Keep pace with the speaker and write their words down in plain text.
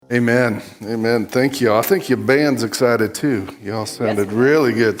Amen. Amen. Thank you. I think your band's excited too. Y'all sounded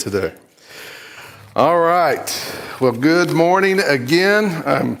really good today. All right. Well, good morning again.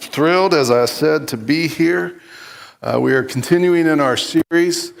 I'm thrilled, as I said, to be here. We are continuing in our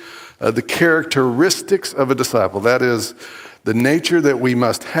series, The Characteristics of a Disciple. That is the nature that we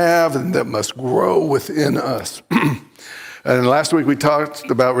must have and that must grow within us. And last week we talked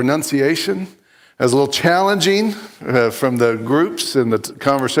about renunciation. It was a little challenging from the groups and the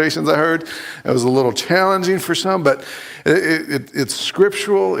conversations I heard. It was a little challenging for some, but it's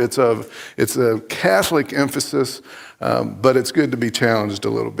scriptural. It's a Catholic emphasis, but it's good to be challenged a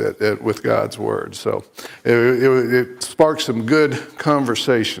little bit with God's word. So it sparked some good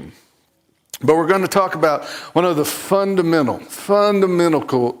conversation. But we're going to talk about one of the fundamental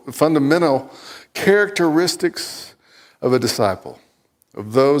characteristics of a disciple.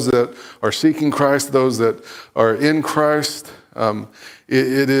 Of those that are seeking Christ, those that are in Christ.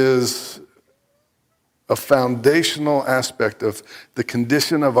 It is a foundational aspect of the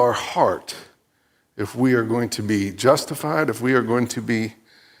condition of our heart if we are going to be justified, if we are going to be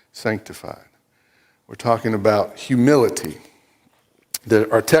sanctified. We're talking about humility.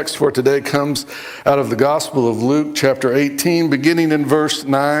 Our text for today comes out of the Gospel of Luke, chapter 18, beginning in verse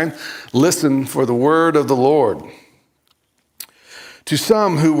 9. Listen for the word of the Lord. To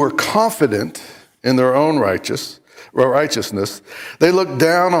some who were confident in their own righteousness, they looked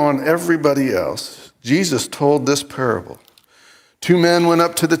down on everybody else. Jesus told this parable. 2 men went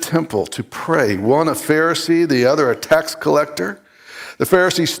up to the temple to pray, one a Pharisee, the other a tax collector. The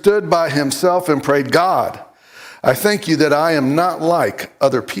Pharisee stood by himself and prayed, God, I thank you that I am not like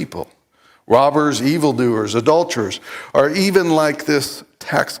other people, robbers, evildoers, adulterers, or even like this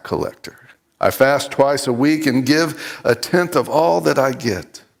tax collector. I fast twice a week and give a tenth of all that I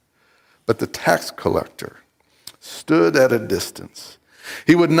get. But the tax collector stood at a distance.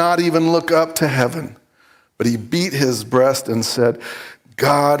 He would not even look up to heaven, but he beat his breast and said,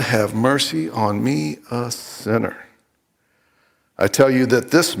 God, have mercy on me, a sinner. I tell you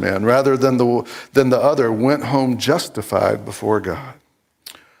that this man, rather than the other, went home justified before God.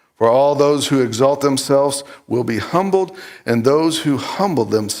 For all those who exalt themselves will be humbled, and those who humble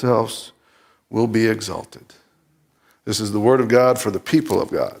themselves will be exalted. This is the word of God for the people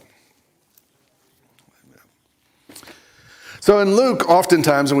of God. Amen. So in Luke,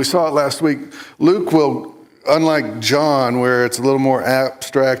 oftentimes, and we saw it last week, Luke will, unlike John, where it's a little more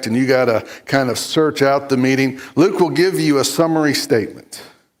abstract and you got to kind of search out the meaning, Luke will give you a summary statement.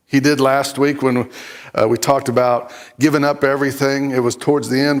 He did last week when we talked about giving up everything. It was towards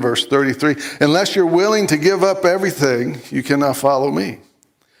the end, verse 33. Unless you're willing to give up everything, you cannot follow me.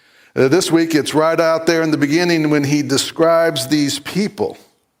 This week, it's right out there in the beginning when he describes these people.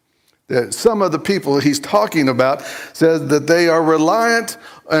 That some of the people he's talking about says that they are reliant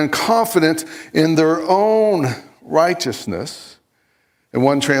and confident in their own righteousness. And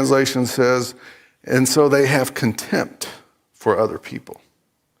one translation says, and so they have contempt for other people.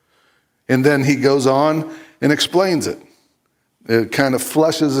 And then he goes on and explains it. It kind of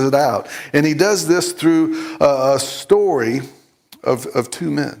fleshes it out. And he does this through a story of 2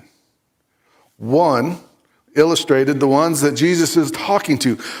 men. One illustrated the ones that Jesus is talking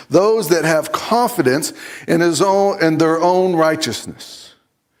to, those that have confidence in their own righteousness.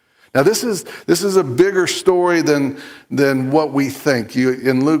 Now this is a bigger story than what we think.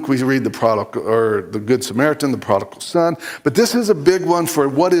 In Luke we read the prodigal, or the Good Samaritan, the prodigal son, but this is a big one for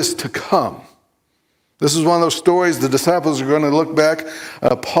what is to come. This is one of those stories the disciples are going to look back.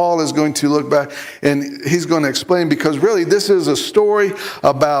 Paul is going to look back, and he's going to explain, because really this is a story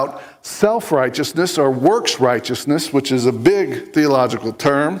about self-righteousness or works righteousness, which is a big theological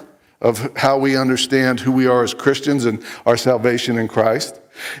term of how we understand who we are as Christians and our salvation in Christ.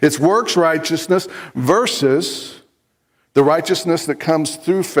 It's works righteousness versus the righteousness that comes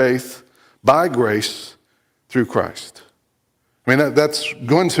through faith by grace through Christ. I mean, that's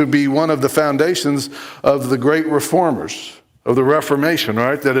going to be one of the foundations of the great reformers, of the Reformation,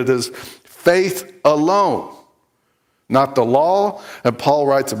 right? That it is faith alone, not the law. And Paul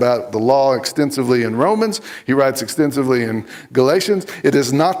writes about the law extensively in Romans. He writes extensively in Galatians. It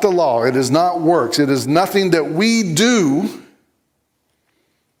is not the law. It is not works. It is nothing that we do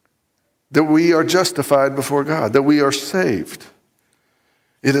that we are justified before God, that we are saved.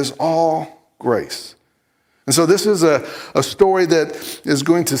 It is all grace. And so this is a story that is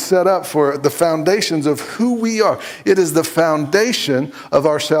going to set up for the foundations of who we are. It is the foundation of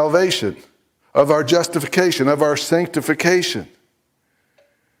our salvation, of our justification, of our sanctification,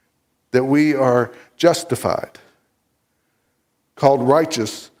 that we are justified, called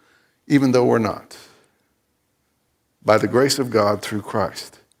righteous, even though we're not, by the grace of God through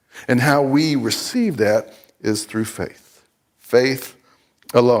Christ. And how we receive that is through faith. Faith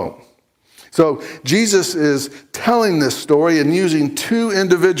alone. So Jesus is telling this story and using two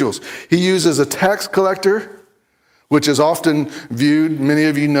individuals. He uses a tax collector, which is often viewed, many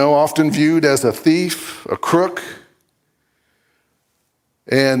of you know, often viewed as a thief, a crook,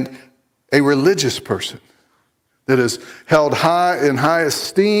 and a religious person that is held in high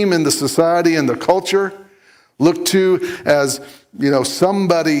esteem in the society and the culture, looked to as,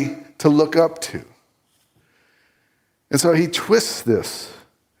 somebody to look up to. And so he twists this.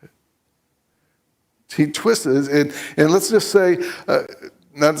 He twists it, and let's just say,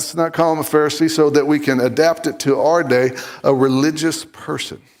 let's not call him a Pharisee so that we can adapt it to our day, a religious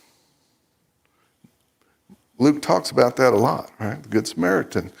person. Luke talks about that a lot, right? The Good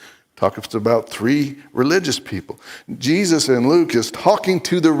Samaritan talks about three religious people. Jesus in Luke is talking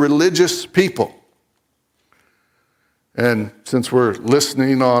to the religious people. And since we're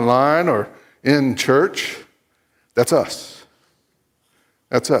listening online or in church, that's us.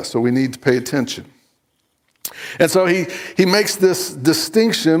 That's us, so we need to pay attention. And so he makes this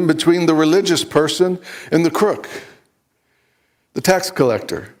distinction between the religious person and the crook, the tax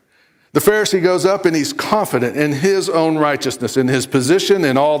collector. The Pharisee goes up and he's confident in his own righteousness, in his position,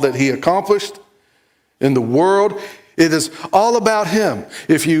 in all that he accomplished in the world. It is all about him.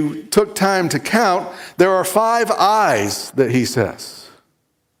 If you took time to count, there are 5 I's that he says.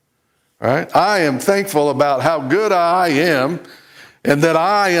 Right? I am thankful about how good I am and that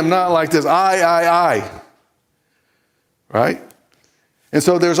I am not like this. I. Right? And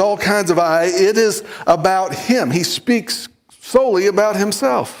so there's all kinds of I. It is about him. He speaks solely about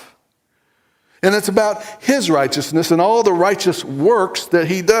himself. And it's about his righteousness and all the righteous works that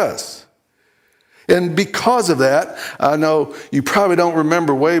he does. And because of that, I know you probably don't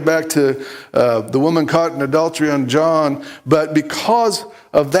remember way back to the woman caught in adultery on John, but because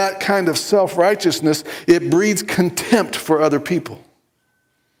of that kind of self-righteousness, it breeds contempt for other people.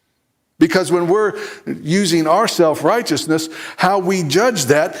 Because when we're using our self-righteousness, how we judge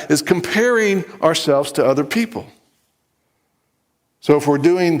that is comparing ourselves to other people. So if we're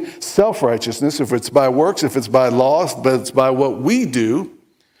doing self-righteousness, if it's by works, if it's by laws, but it's by what we do,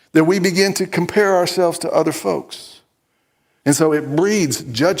 then we begin to compare ourselves to other folks. And so it breeds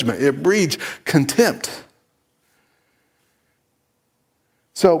judgment. It breeds contempt.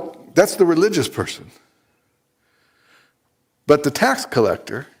 So that's the religious person. But the tax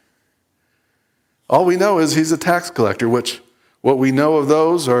collector, all we know is he's a tax collector, which what we know of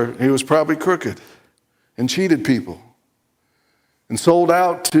those are he was probably crooked and cheated people and sold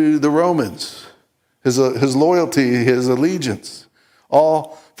out to the Romans, his loyalty, his allegiance,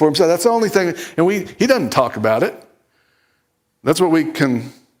 all for himself. That's the only thing, and he doesn't talk about it. That's what we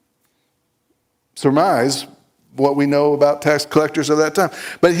can surmise, what we know about tax collectors of that time.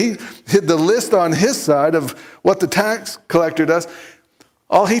 But he hit the list on his side of what the tax collector does.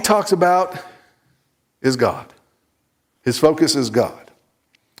 All he talks about is God. His focus is God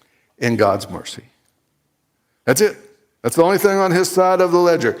and God's mercy. That's it. That's the only thing on his side of the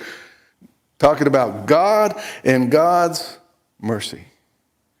ledger. Talking about God and God's mercy.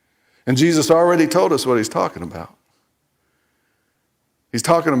 And Jesus already told us what he's talking about. He's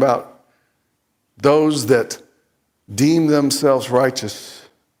talking about those that deem themselves righteous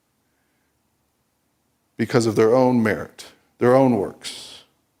because of their own merit, their own works,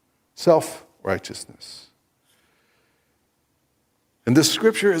 self-righteousness. And this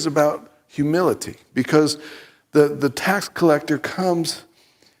scripture is about humility because the tax collector comes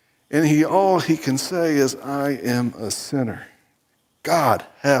and all he can say is, I am a sinner. God,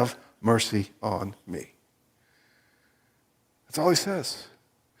 have mercy on me. That's all he says.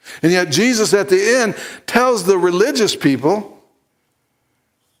 And yet Jesus at the end tells the religious people,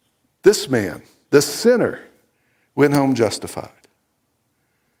 this man, this sinner, went home justified.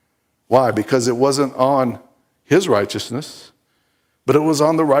 Why? Because it wasn't on his righteousness, but it was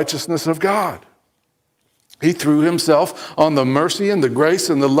on the righteousness of God. He threw himself on the mercy and the grace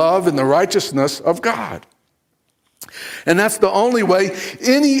and the love and the righteousness of God. And that's the only way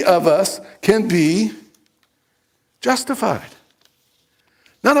any of us can be justified.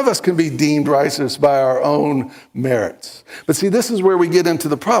 None of us can be deemed righteous by our own merits. But see, this is where we get into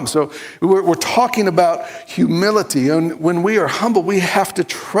the problem. So we're talking about humility. And when we are humble, we have to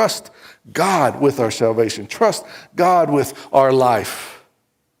trust God with our salvation. Trust God with our life.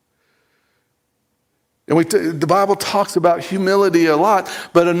 And the Bible talks about humility a lot,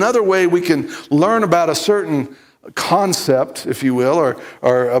 but another way we can learn about a certain concept, if you will,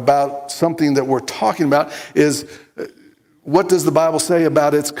 or about something that we're talking about is what does the Bible say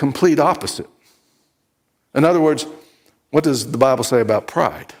about its complete opposite? In other words, what does the Bible say about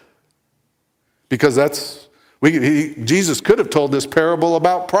pride? because Jesus could have told this parable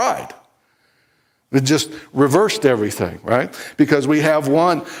about pride. It just reversed everything, right? Because we have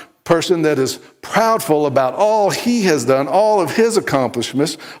one person that is proudful about all he has done, all of his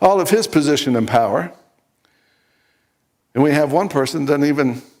accomplishments, all of his position and power. And we have one person that doesn't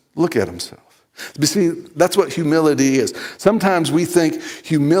even look at himself. You see, that's what humility is. Sometimes we think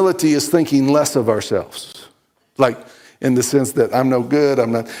humility is thinking less of ourselves. Like in the sense that I'm no good,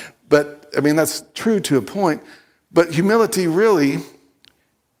 I'm not. But, I mean, that's true to a point. But humility really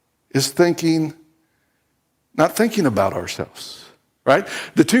is not thinking about ourselves, right?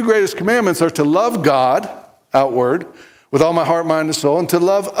 The two greatest commandments are to love God outward with all my heart, mind, and soul, and to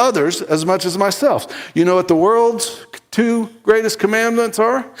love others as much as myself. You know what the world's two greatest commandments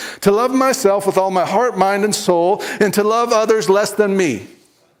are? To love myself with all my heart, mind, and soul, and to love others less than me.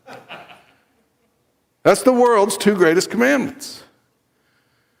 That's the world's two greatest commandments.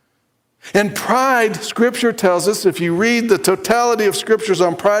 And pride, Scripture tells us, if you read the totality of Scriptures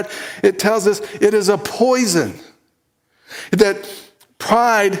on pride, it tells us it is a poison. That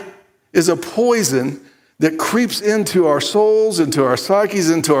pride is a poison that creeps into our souls, into our psyches,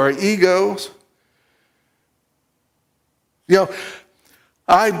 into our egos. You know,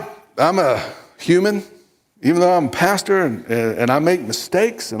 I'm a human, even though I'm a pastor and I make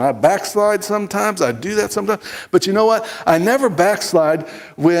mistakes and I backslide sometimes. I do that sometimes. But you know what? I never backslide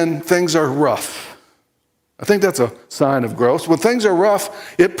when things are rough. I think that's a sign of growth. When things are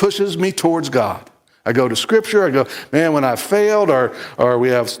rough, it pushes me towards God. I go to Scripture. I go, man, when I failed or we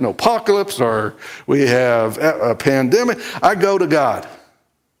have snowpocalypse or we have a pandemic, I go to God.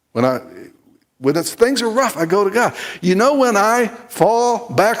 When things are rough, I go to God. You know when I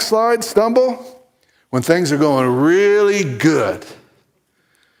fall, backslide, stumble? When things are going really good.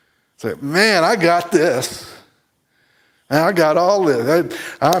 It's like, man, I got this. I got all this.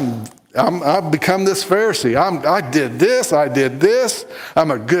 I've become this Pharisee. I did this. I did this. I'm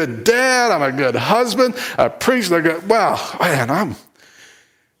a good dad. I'm a good husband. I preach. Wow, man,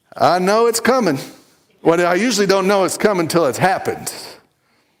 I know it's coming. Well, I usually don't know it's coming until it's happened.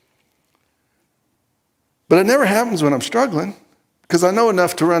 But it never happens when I'm struggling because I know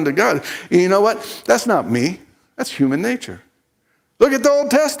enough to run to God. And you know what? That's not me. That's human nature. Look at the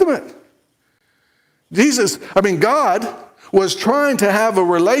Old Testament. God was trying to have a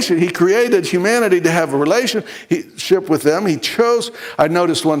relation. He created humanity to have a relationship with them. I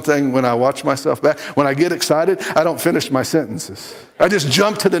noticed one thing when I watch myself back. When I get excited, I don't finish my sentences. I just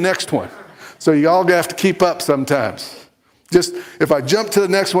jump to the next one. So you all have to keep up sometimes. Just, if I jump to the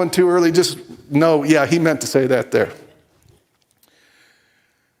next one too early, just know, yeah, he meant to say that there.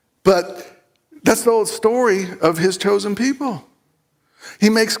 But that's the old story of his chosen people. He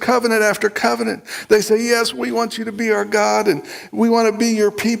makes covenant after covenant. They say, yes, we want you to be our God, and we want to be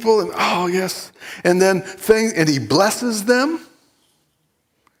your people, and oh, yes. And then and he blesses them.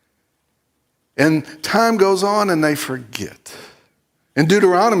 And time goes on, and they forget. In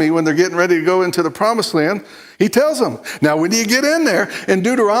Deuteronomy, when they're getting ready to go into the promised land, he tells them, now when you get in there, and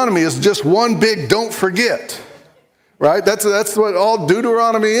Deuteronomy is just one big don't forget. Right? That's what all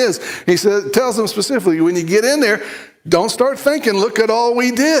Deuteronomy is. He tells them specifically, when you get in there, don't start thinking, look at all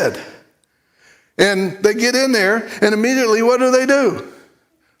we did. And they get in there, and immediately what do?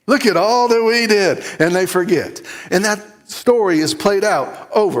 Look at all that we did. And they forget. And that story is played out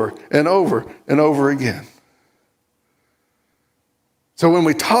over and over and over again. So when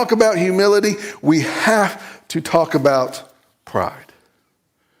we talk about humility, we have to talk about pride.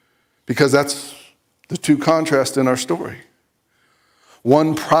 Because that's the two contrasts in our story.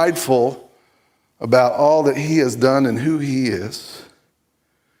 One prideful about all that he has done and who he is,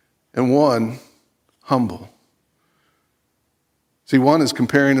 and one humble. See, one is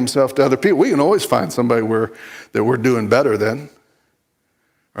comparing himself to other people. We can always find somebody that we're doing better than,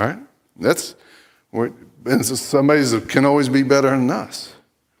 right? Somebody that can always be better than us.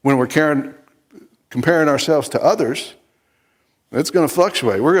 When we're comparing ourselves to others, it's going to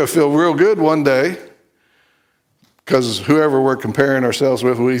fluctuate. We're going to feel real good one day because whoever we're comparing ourselves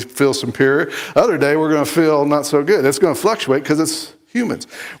with, we feel superior. Other day, we're going to feel not so good. It's going to fluctuate because it's humans.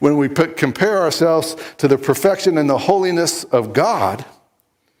 When we compare ourselves to the perfection and the holiness of God,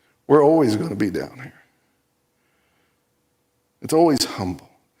 we're always going to be down here. It's always humble.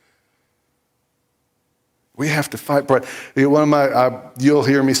 We have to fight pride. You'll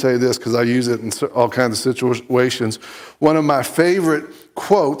hear me say this because I use it in all kinds of situations. One of my favorite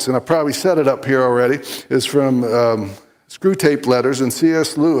quotes, and I probably said it up here already, is from Screwtape Letters, and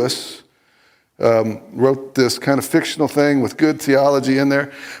C.S. Lewis wrote this kind of fictional thing with good theology in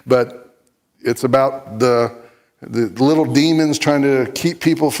there, but it's about the little demons trying to keep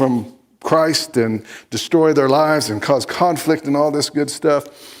people from Christ and destroy their lives and cause conflict and all this good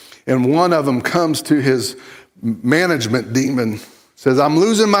stuff. And one of them comes to his management demon, says, I'm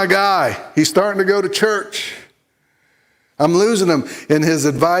losing my guy. He's starting to go to church. I'm losing him. And his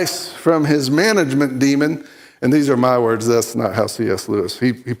advice from his management demon, and these are my words, that's not how C.S. Lewis,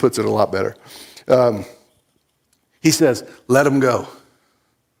 he puts it a lot better. He says, let him go.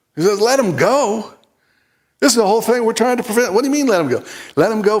 He says, let him go? This is the whole thing we're trying to prevent. What do you mean let him go?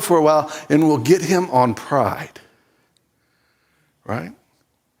 Let him go for a while and we'll get him on pride. Right?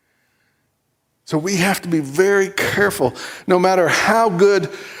 So we have to be very careful. No matter how good,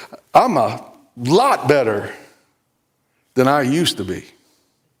 I'm a lot better than I used to be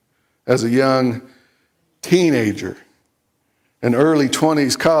as a young teenager, an early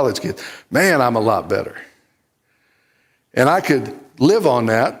 20s college kid. Man, I'm a lot better. And I could live on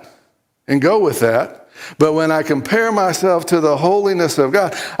that and go with that. But when I compare myself to the holiness of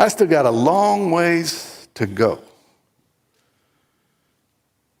God, I still got a long ways to go.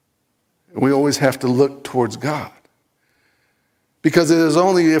 We always have to look towards God. Because it is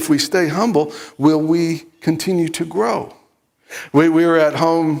only if we stay humble will we continue to grow. We were at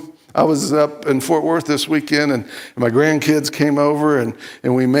home. I was up in Fort Worth this weekend, and my grandkids came over, and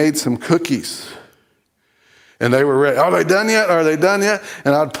we made some cookies. And they were ready. Are they done yet? Are they done yet?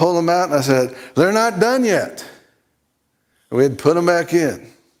 And I'd pull them out, and I said, they're not done yet. And we'd put them back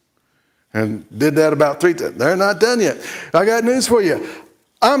in. And did that about 3 times. They're not done yet. I got news for you.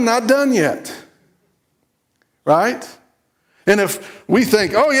 I'm not done yet. Right? And if we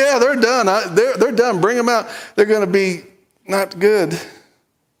think, oh yeah, they're done. They're done. Bring them out. They're going to be not good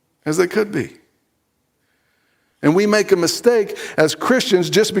as they could be. And we make a mistake as Christians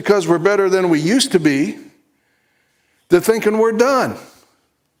just because we're better than we used to be, to thinking we're done.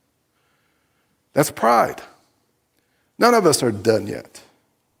 That's pride. None of us are done yet.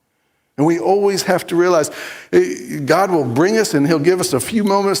 And we always have to realize God will bring us and he'll give us a few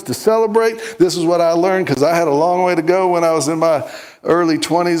moments to celebrate. This is what I learned because I had a long way to go when I was in my early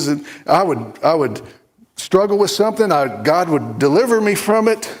 20s. And I would struggle with something. God would deliver me from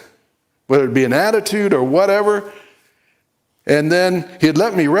it, whether it be an attitude or whatever. And then he'd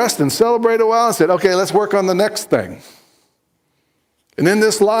let me rest and celebrate a while and said, okay, let's work on the next thing. And in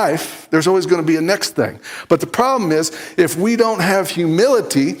this life, there's always going to be a next thing. But the problem is, if we don't have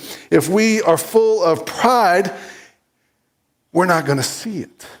humility, if we are full of pride, we're not going to see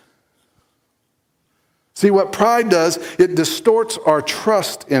it. See, what pride does, it distorts our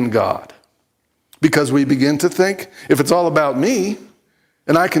trust in God. Because we begin to think, if it's all about me,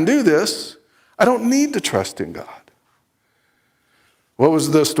 and I can do this, I don't need to trust in God. What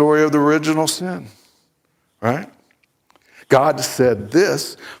was the story of the original sin? Right? God said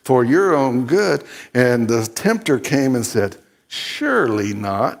this for your own good, and the tempter came and said, surely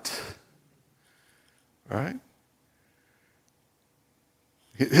not. Right?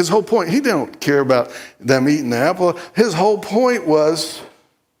 His whole point, he didn't care about them eating the apple. His whole point was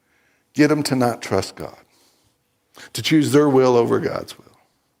get them to not trust God, to choose their will over God's will.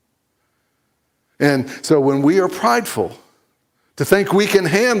 And so when we are prideful, to think we can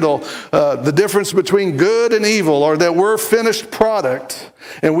handle the difference between good and evil, or that we're finished product,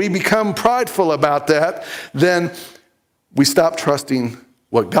 and we become prideful about that, then we stop trusting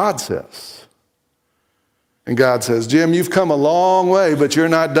what God says. And God says, Jim, you've come a long way, but you're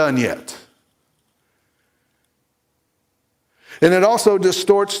not done yet. And it also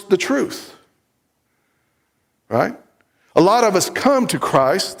distorts the truth. Right? A lot of us come to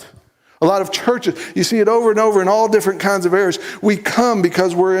Christ. A lot of churches, you see it over and over in all different kinds of areas. We come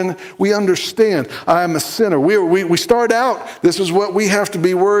because we understand, I am a sinner. We start out, this is what we have to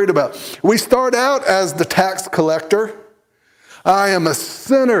be worried about. We start out as the tax collector. I am a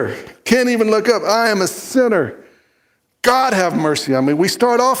sinner. Can't even look up. I am a sinner. God have mercy on me. We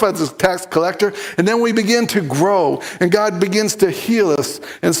start off as a tax collector, and then we begin to grow, and God begins to heal us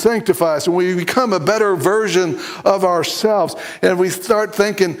and sanctify us, and we become a better version of ourselves. And we start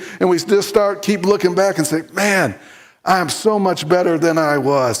thinking, and we just keep looking back and say, man, I am so much better than I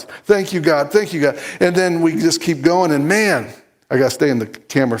was. Thank you, God. Thank you, God. And then we just keep going, and man, I got to stay in the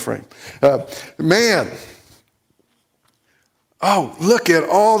camera frame. Oh, look at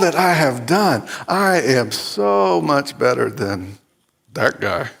all that I have done. I am so much better than that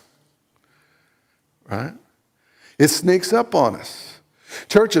guy. Right? It sneaks up on us.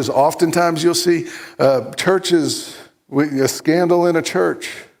 Churches, oftentimes you'll see churches, a scandal in a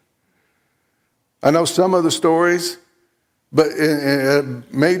church. I know some of the stories, but in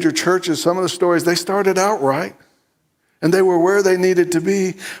major churches, some of the stories, they started out right. And they were where they needed to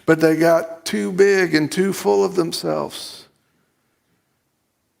be, but they got too big and too full of themselves.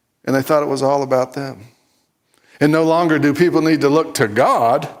 and they thought it was all about them. And no longer do people need to look to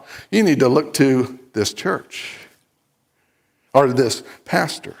God. You need to look to this church or this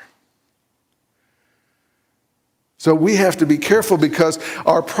pastor. So we have to be careful because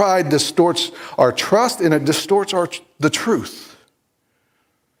our pride distorts our trust and it distorts the truth.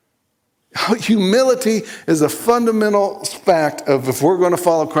 Humility is a fundamental fact of if we're going to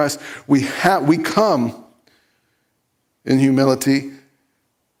follow Christ, we come in humility,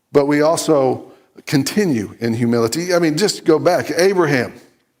 but we also continue in humility. I mean, just go back. Abraham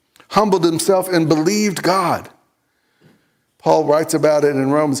humbled himself and believed God. Paul writes about it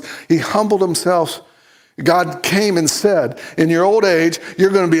in Romans. He humbled himself. God came and said, in your old age, you're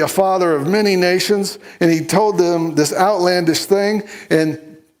going to be a father of many nations. And he told them this outlandish thing, and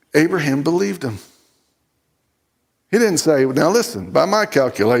Abraham believed him. He didn't say, now listen, by my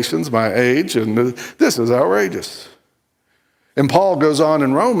calculations, my age, and this is outrageous. And Paul goes on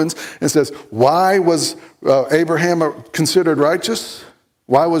in Romans and says, why was Abraham considered righteous?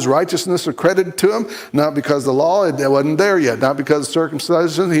 Why was righteousness accredited to him? Not because the law, it wasn't there yet. Not because of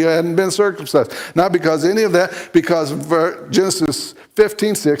circumcision, he hadn't been circumcised. Not because any of that, because Genesis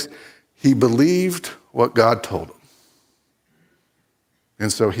 15:6, he believed what God told him.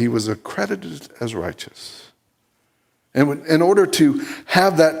 And so he was accredited as righteous. And in order to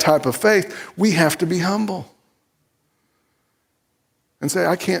have that type of faith, we have to be humble. And say,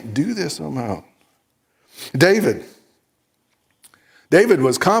 I can't do this on my own. David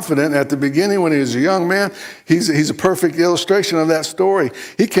was confident at the beginning when he was a young man. He's a perfect illustration of that story.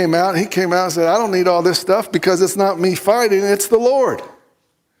 He came out and said, I don't need all this stuff because it's not me fighting, it's the Lord.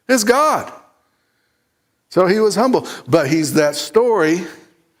 It's God. So he was humble. But he's that story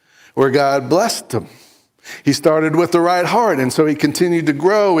where God blessed him. He started with the right heart, and so he continued to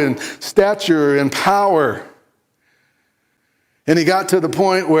grow in stature and power. And he got to the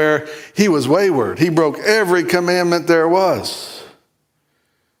point where he was wayward. He broke every commandment there was.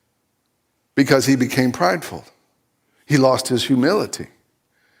 Because he became prideful. He lost his humility.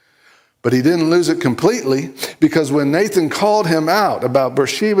 But he didn't lose it completely, because when Nathan called him out about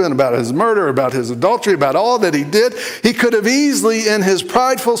Bathsheba and about his murder, about his adultery, about all that he did, he could have easily, in his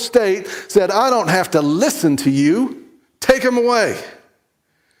prideful state, said, I don't have to listen to you. Take him away.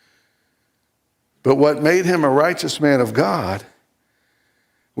 But what made him a righteous man of God,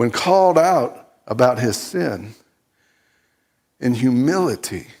 when called out about his sin, in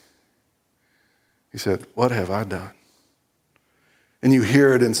humility, he said, what have I done? And you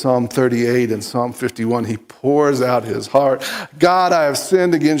hear it in Psalm 38 and Psalm 51. He pours out his heart. God, I have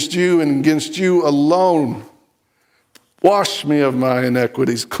sinned against you and against you alone. Wash me of my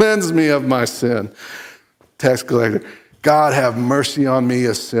iniquities. Cleanse me of my sin. Tax collector, God, have mercy on me,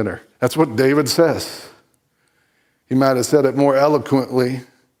 a sinner. That's what David says. He might have said it more eloquently,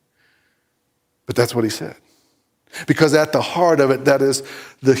 but that's what he said. Because at the heart of it, that is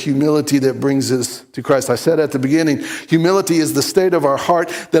the humility that brings us to Christ. I said at the beginning, humility is the state of our heart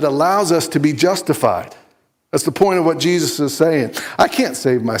that allows us to be justified. That's the point of what Jesus is saying. I can't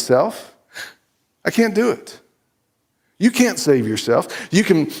save myself. I can't do it. You can't save yourself. You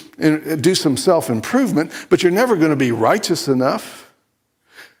can do some self-improvement, but you're never going to be righteous enough.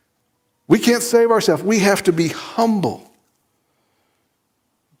 We can't save ourselves. We have to be humble.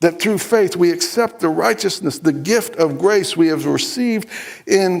 That through faith we accept the righteousness, the gift of grace we have received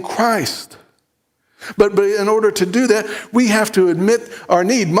in Christ. But in order to do that, we have to admit our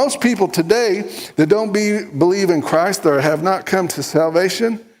need. Most people today that don't believe in Christ or have not come to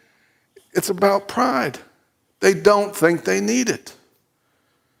salvation, it's about pride. They don't think they need it.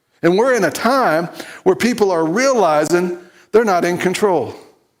 And we're in a time where people are realizing they're not in control.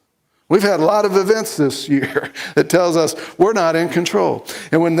 We've had a lot of events this year that tells us we're not in control.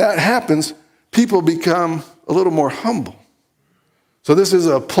 And when that happens, people become a little more humble. So this is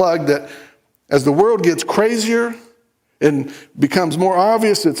a plug that as the world gets crazier and becomes more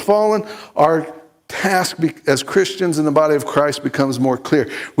obvious it's fallen, our task as Christians in the body of Christ becomes more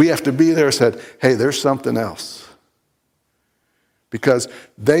clear. We have to be there and say, hey, there's something else. Because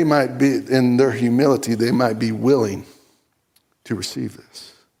they might be, in their humility, they might be willing to receive this.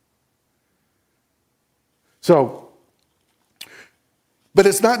 So, but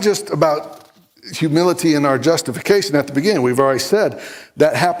it's not just about humility in our justification at the beginning. We've already said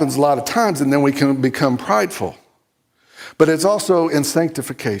that happens a lot of times and then we can become prideful. But it's also in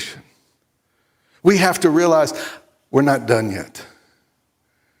sanctification. We have to realize we're not done yet.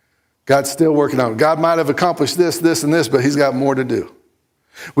 God's still working on it. God might have accomplished this, this, and this, but he's got more to do.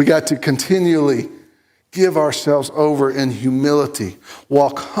 We got to continually give ourselves over in humility,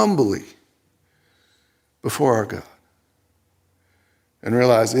 walk humbly before our God. and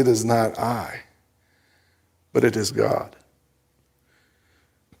realize it is not I, but it is God.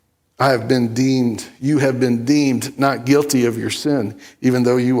 You have been deemed not guilty of your sin, even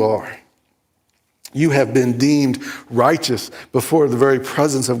though you are. You have been deemed righteous before the very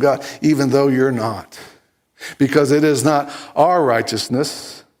presence of God, even though you're not. Because it is not our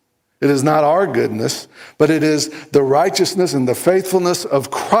righteousness, it is not our goodness, but it is the righteousness and the faithfulness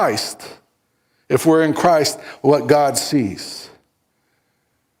of Christ. If we're in Christ, what God sees.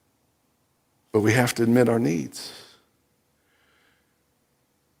 But we have to admit our needs.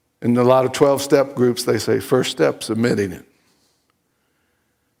 In a lot of 12-step groups, they say, first step, submitting it.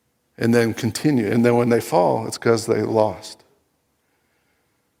 And then continue. And then when they fall, it's because they lost.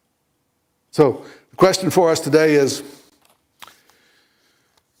 So the question for us today is,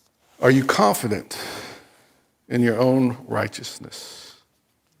 are you confident in your own righteousness?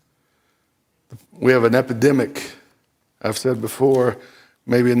 We have an epidemic, I've said before,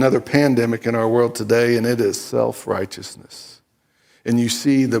 maybe another pandemic in our world today, and it is self-righteousness. And you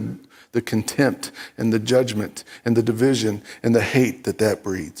see the contempt and the judgment and the division and the hate that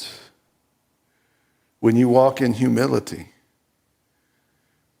breeds. When you walk in humility,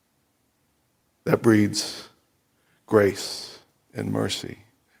 that breeds grace and mercy,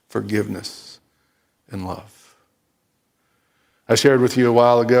 forgiveness and love. I shared with you a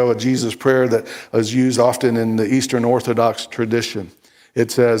while ago a Jesus prayer that is used often in the Eastern Orthodox tradition.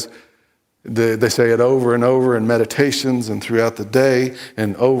 It says, they say it over and over in meditations and throughout the day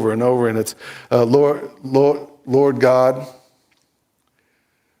and over, and it's, Lord God,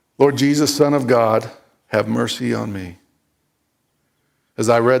 Lord Jesus, Son of God, have mercy on me. As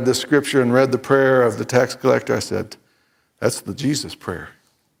I read this scripture and read the prayer of the tax collector, I said, that's the Jesus prayer.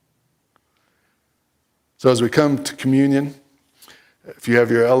 So as we come to communion, if you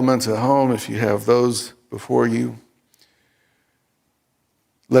have your elements at home, if you have those before you,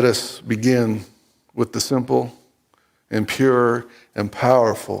 let us begin with the simple and pure and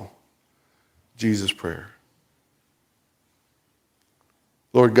powerful Jesus prayer.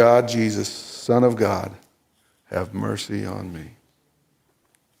 Lord God, Jesus, Son of God, have mercy on me.